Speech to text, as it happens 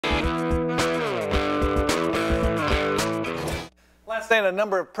And a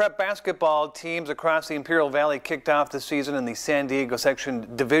number of prep basketball teams across the Imperial Valley kicked off the season in the San Diego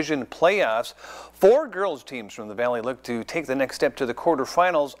Section Division playoffs. 4 girls teams from the Valley look to take the next step to the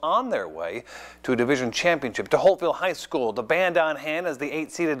quarterfinals on their way to a division championship. To Holtville High School, the band on hand as the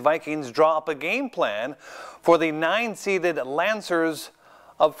 8-seeded Vikings draw up a game plan for the 9-seeded Lancers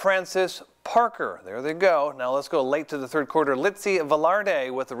of Francis Parker. There they go. Now let's go late to the third quarter. Litzy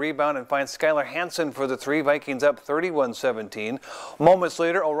Velarde with the rebound and finds Skylar Hansen for the 3. Vikings up 31-17. Moments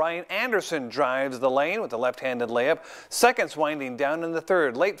later, Orion Anderson drives the lane with a left-handed layup. Seconds winding down in the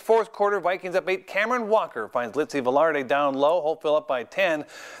third. Late fourth quarter, Vikings up 8. Cameron Walker finds Litzy Velarde down low. Holtville up by 10.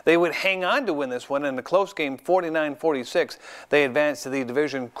 They would hang on to win this one in a close game, 49-46. They advance to the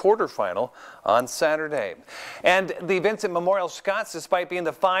division quarterfinal on Saturday. And the Vincent Memorial Scots, despite being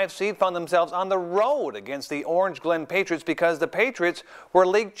the 5 seed, found themselves on the road against the Orange Glen Patriots because the Patriots were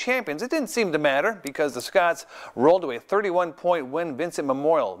league champions. It didn't seem to matter because the Scots rolled to a 31-point win. Vincent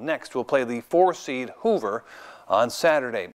Memorial next will play the 4 seed Hoover on Saturday.